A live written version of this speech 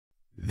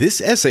This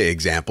essay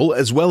example,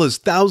 as well as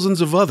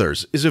thousands of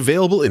others, is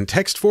available in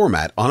text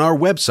format on our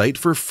website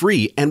for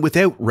free and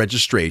without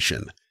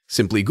registration.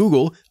 Simply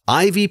Google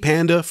Ivy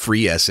Panda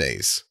Free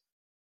Essays.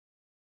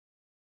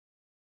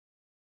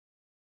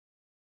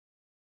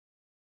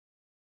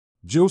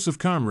 Joseph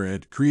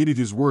Conrad created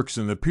his works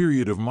in the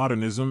period of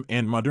modernism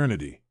and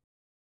modernity.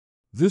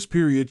 This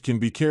period can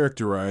be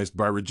characterized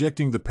by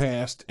rejecting the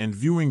past and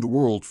viewing the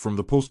world from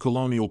the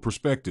post-colonial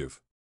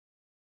perspective.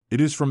 It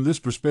is from this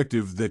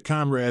perspective that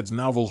Conrad's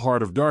novel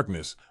Heart of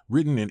Darkness,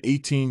 written in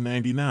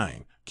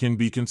 1899, can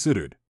be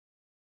considered.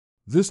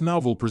 This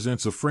novel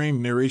presents a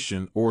framed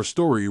narration or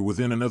story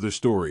within another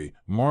story.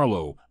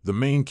 Marlowe, the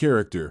main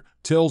character,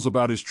 tells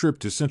about his trip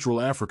to Central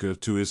Africa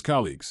to his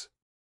colleagues.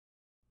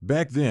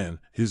 Back then,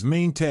 his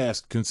main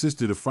task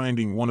consisted of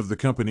finding one of the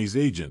company's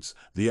agents,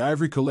 the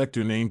ivory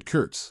collector named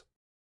Kurtz.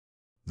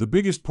 The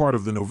biggest part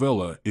of the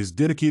novella is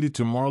dedicated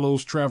to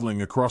Marlowe's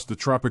traveling across the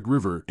Tropic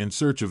River in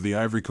search of the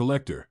ivory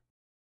collector.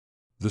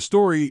 The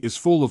story is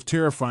full of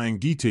terrifying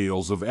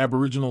details of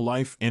Aboriginal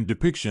life and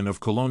depiction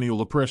of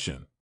colonial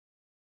oppression.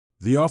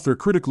 The author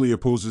critically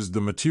opposes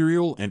the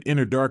material and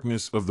inner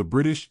darkness of the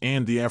British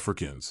and the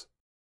Africans.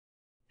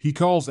 He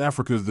calls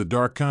Africa the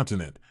Dark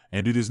Continent,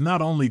 and it is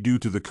not only due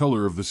to the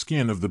color of the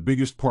skin of the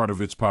biggest part of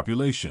its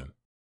population.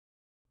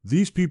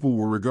 These people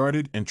were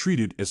regarded and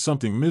treated as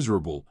something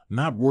miserable,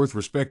 not worth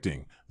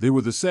respecting. They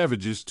were the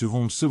savages to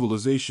whom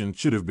civilization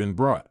should have been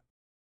brought.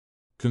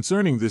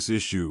 Concerning this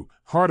issue,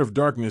 Heart of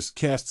Darkness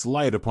casts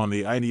light upon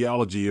the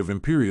ideology of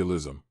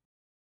imperialism.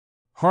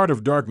 Heart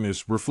of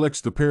Darkness reflects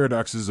the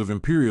paradoxes of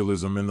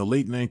imperialism in the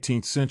late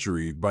 19th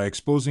century by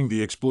exposing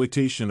the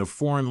exploitation of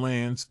foreign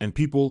lands and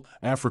people,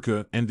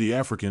 Africa, and the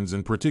Africans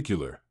in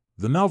particular.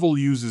 The novel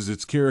uses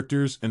its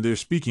characters and their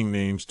speaking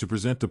names to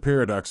present the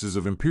paradoxes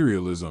of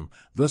imperialism,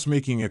 thus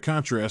making a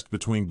contrast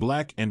between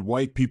black and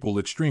white people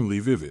extremely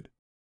vivid.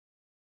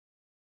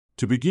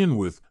 To begin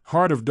with,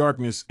 Heart of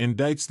Darkness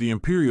indicts the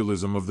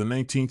imperialism of the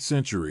 19th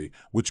century,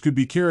 which could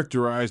be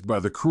characterized by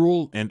the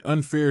cruel and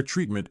unfair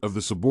treatment of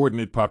the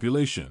subordinate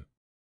population.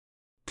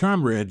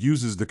 Conrad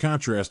uses the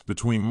contrast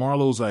between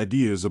Marlowe's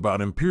ideas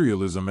about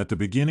imperialism at the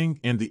beginning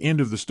and the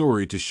end of the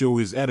story to show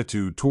his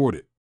attitude toward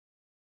it.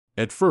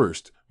 At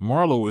first,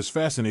 Marlowe is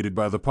fascinated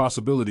by the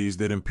possibilities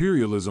that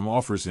imperialism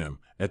offers him.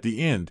 At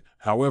the end,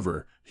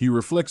 however, he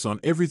reflects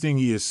on everything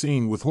he has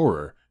seen with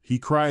horror. He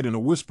cried in a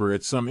whisper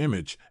at some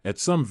image, at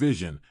some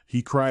vision.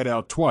 He cried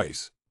out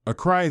twice, a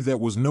cry that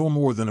was no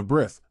more than a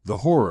breath. The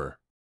horror!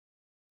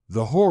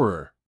 The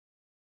horror!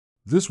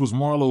 This was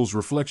Marlowe's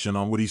reflection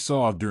on what he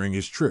saw during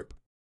his trip.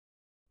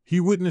 He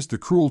witnessed the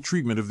cruel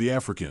treatment of the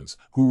Africans,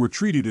 who were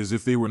treated as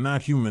if they were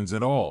not humans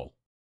at all.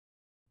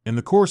 In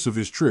the course of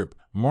his trip,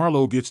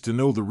 Marlowe gets to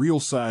know the real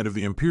side of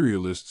the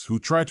imperialists who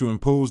try to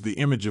impose the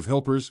image of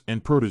helpers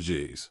and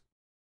protégés.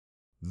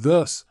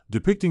 Thus,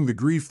 depicting the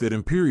grief that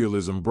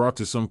imperialism brought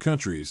to some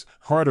countries,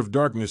 Heart of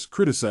Darkness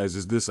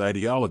criticizes this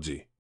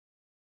ideology.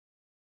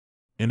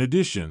 In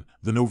addition,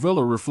 the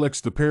novella reflects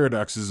the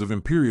paradoxes of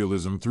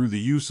imperialism through the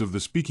use of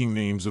the speaking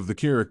names of the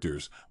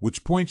characters,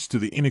 which points to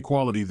the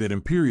inequality that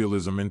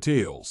imperialism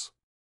entails.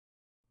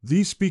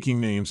 These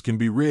speaking names can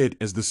be read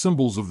as the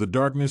symbols of the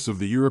darkness of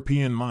the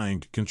European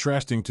mind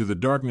contrasting to the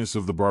darkness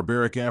of the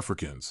barbaric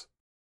Africans.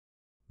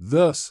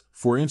 Thus,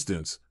 for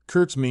instance,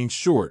 Kurtz means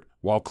short,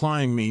 while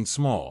Klein means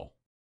small.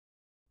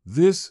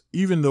 This,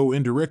 even though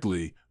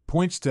indirectly,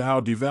 points to how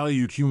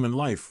devalued human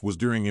life was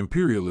during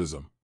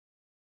imperialism.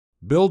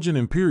 Belgian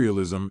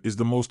imperialism is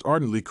the most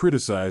ardently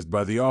criticized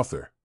by the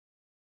author.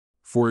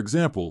 For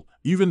example,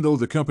 even though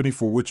the company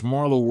for which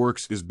Marlowe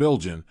works is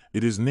Belgian,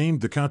 it is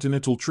named the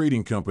Continental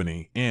Trading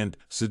Company and,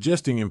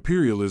 suggesting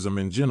imperialism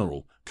in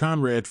general,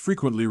 Conrad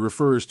frequently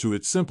refers to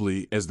it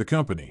simply as the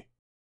company.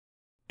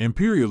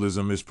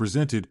 Imperialism is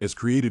presented as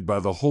created by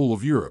the whole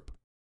of Europe.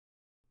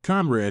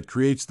 Conrad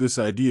creates this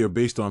idea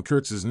based on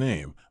Kurtz's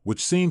name,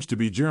 which seems to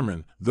be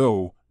German,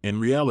 though, in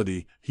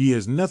reality, he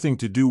has nothing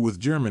to do with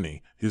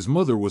Germany. His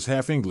mother was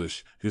half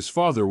English, his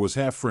father was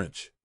half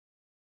French.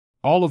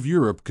 All of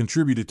Europe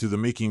contributed to the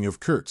making of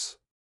Kurtz.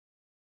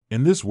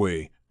 In this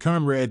way,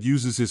 Conrad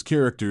uses his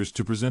characters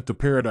to present the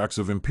paradox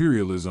of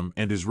imperialism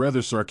and is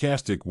rather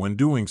sarcastic when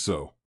doing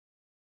so.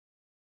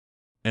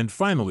 And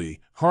finally,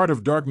 Heart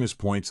of Darkness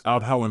points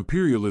out how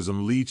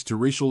imperialism leads to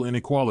racial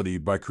inequality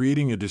by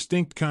creating a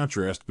distinct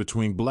contrast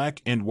between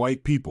black and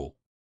white people.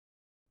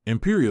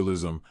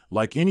 Imperialism,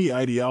 like any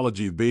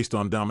ideology based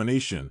on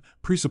domination,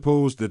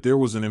 presupposed that there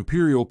was an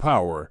imperial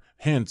power,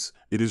 hence,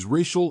 it is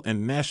racial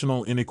and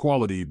national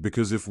inequality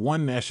because if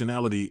one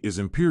nationality is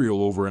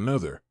imperial over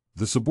another,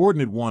 the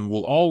subordinate one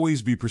will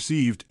always be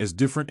perceived as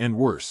different and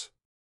worse.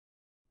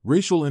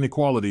 Racial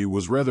inequality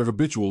was rather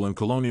habitual in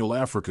colonial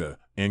Africa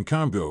and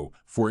Congo.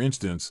 For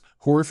instance,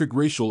 horrific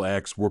racial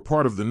acts were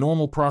part of the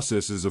normal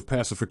processes of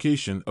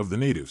pacification of the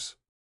natives.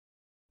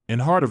 In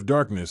Heart of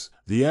Darkness,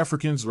 the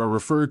Africans are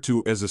referred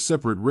to as a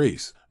separate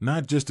race,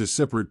 not just as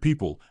separate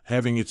people,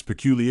 having its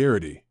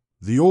peculiarity.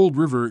 The old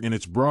river in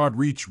its broad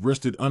reach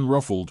rested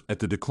unruffled at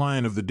the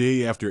decline of the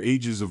day after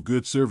ages of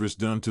good service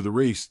done to the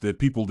race that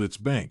peopled its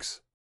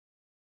banks.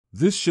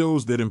 This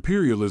shows that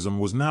imperialism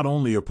was not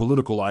only a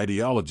political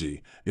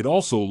ideology, it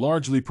also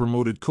largely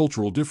promoted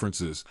cultural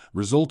differences,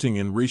 resulting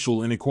in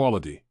racial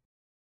inequality.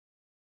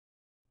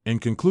 In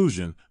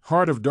conclusion,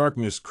 Heart of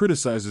Darkness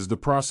criticizes the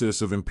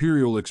process of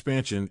imperial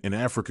expansion in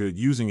Africa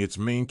using its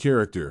main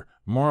character,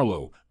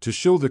 Marlowe, to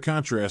show the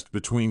contrast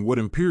between what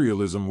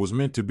imperialism was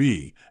meant to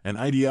be, an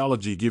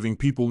ideology giving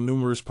people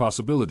numerous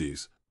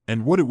possibilities,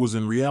 and what it was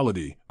in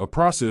reality, a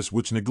process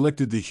which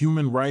neglected the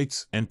human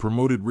rights and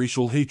promoted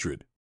racial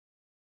hatred.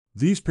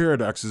 These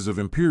paradoxes of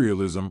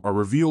imperialism are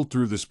revealed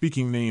through the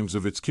speaking names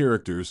of its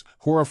characters,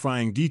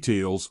 horrifying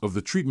details of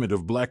the treatment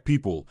of black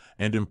people,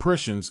 and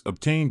impressions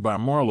obtained by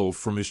Marlowe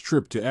from his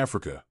trip to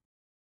Africa.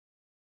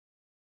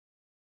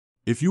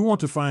 If you want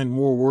to find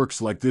more works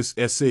like this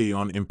essay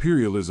on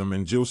imperialism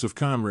and Joseph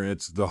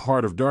Conrad's The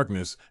Heart of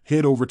Darkness,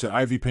 head over to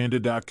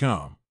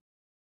ivypanda.com.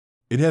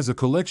 It has a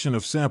collection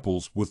of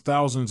samples with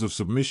thousands of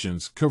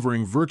submissions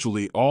covering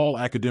virtually all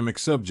academic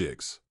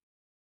subjects.